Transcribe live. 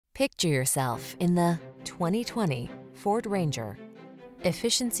Picture yourself in the 2020 Ford Ranger.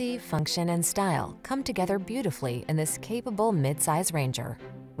 Efficiency, function, and style come together beautifully in this capable midsize Ranger.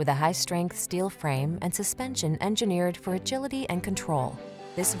 With a high-strength steel frame and suspension engineered for agility and control,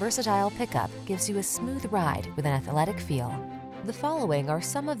 this versatile pickup gives you a smooth ride with an athletic feel. The following are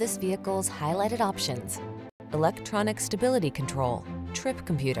some of this vehicle's highlighted options: electronic stability control, trip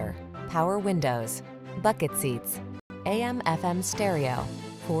computer, power windows, bucket seats, AM/FM stereo,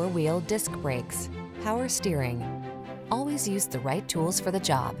 four-wheel disc brakes, power steering. Always use the right tools for the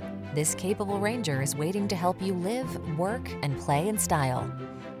job. This capable Ranger is waiting to help you live, work, and play in style.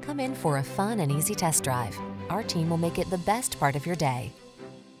 Come in for a fun and easy test drive. Our team will make it the best part of your day.